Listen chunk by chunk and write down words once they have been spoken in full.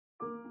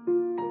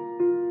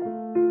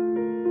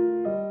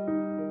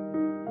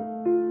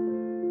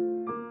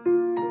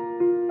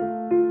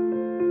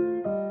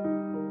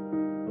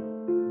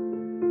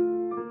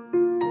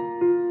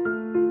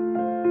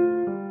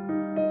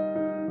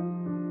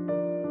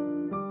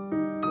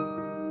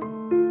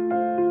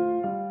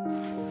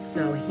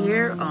So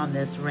here on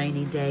this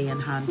rainy day in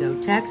Hondo,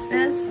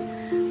 Texas,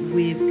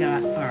 we've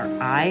got our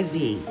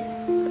Ivy.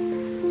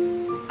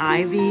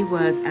 Ivy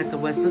was at the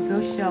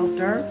Weslaco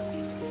shelter.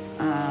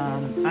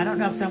 I don't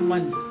know if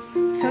someone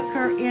took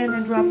her in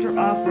and dropped her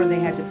off or they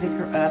had to pick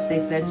her up. They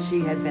said she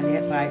had been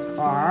hit by a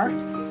car.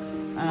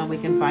 We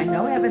can find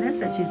no evidence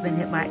that she's been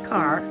hit by a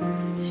car.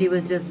 She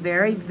was just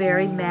very,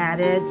 very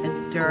matted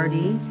and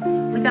dirty.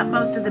 We got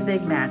most of the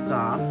big mats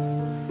off.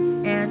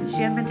 And she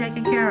hadn't been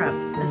taken care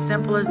of. As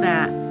simple as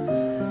that.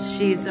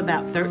 She's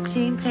about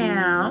 13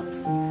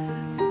 pounds.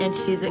 And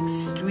she's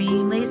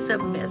extremely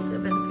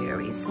submissive and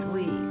very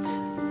sweet.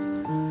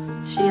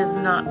 She has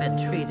not been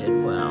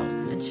treated well.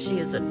 And she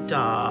is a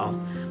doll.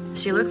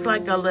 She looks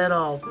like a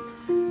little,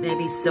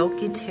 maybe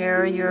silky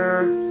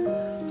terrier.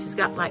 She's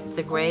got like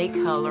the gray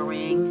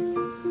coloring.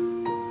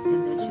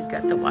 And then she's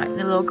got the white and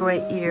the little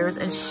gray ears.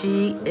 And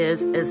she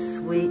is as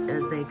sweet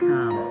as they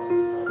come.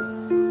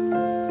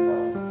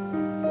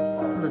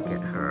 Look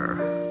at her.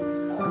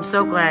 I'm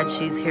so glad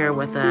she's here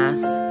with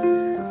us.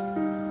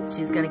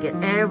 She's gonna get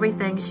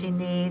everything she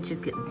needs.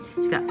 She's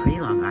got pretty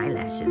long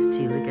eyelashes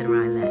too. Look at her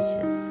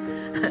eyelashes.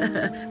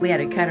 We had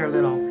to cut her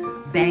little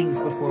bangs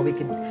before we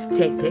could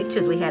take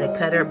pictures. We had to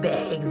cut her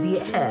bangs,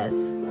 yes.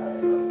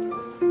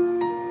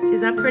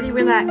 She's not pretty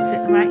relaxed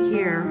sitting right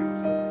here.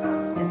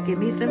 Just give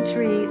me some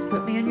treats,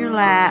 put me in your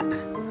lap.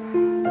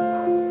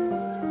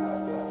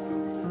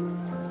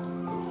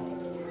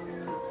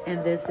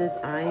 And this is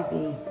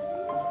Ivy.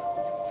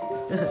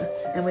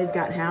 And we've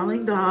got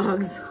howling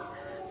dogs.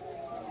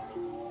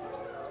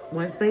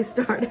 Once they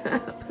start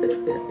up.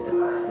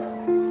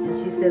 And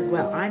she says,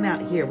 well, I'm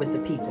out here with the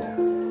people.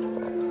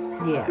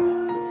 Yeah.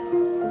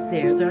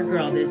 There's our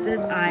girl. This is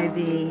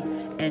Ivy.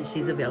 And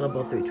she's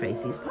available through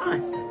Tracy's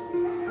Paws.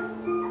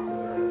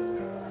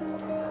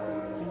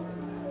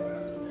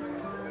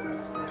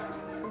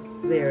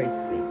 Very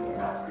sweet girl.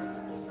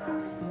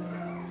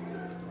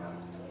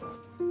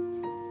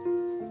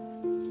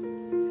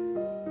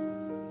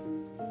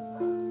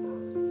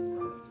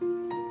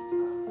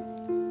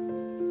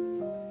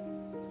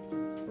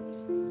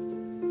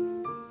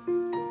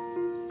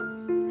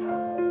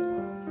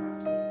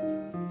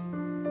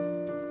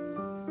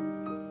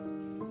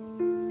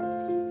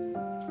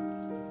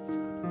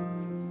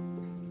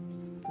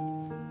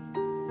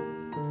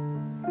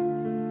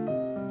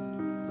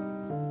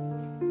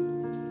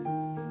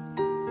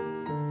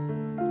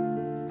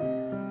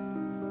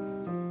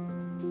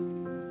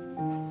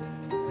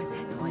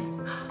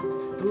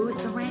 Ooh, it's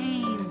the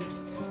rain.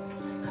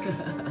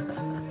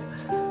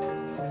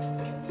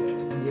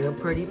 You're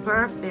pretty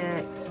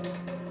perfect.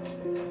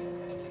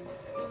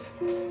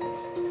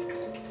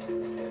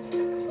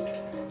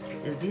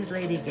 Susie's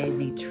lady gave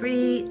me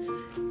treats.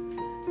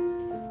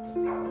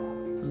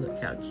 Look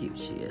how cute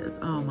she is.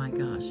 Oh my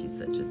gosh, she's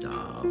such a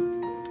doll.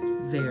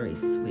 Very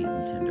sweet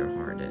and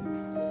tender-hearted.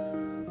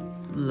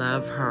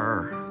 Love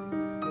her.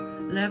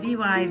 Love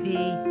you, Ivy.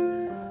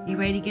 You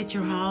ready to get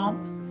your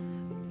home?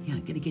 Yeah,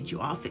 I'm gonna get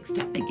you all fixed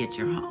up and get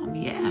your home,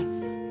 yes.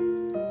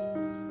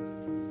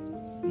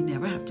 You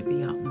never have to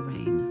be out in the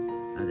rain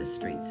or the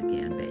streets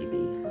again,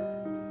 baby.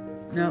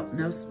 No,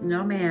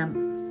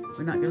 ma'am.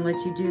 We're not gonna let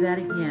you do that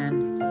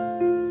again.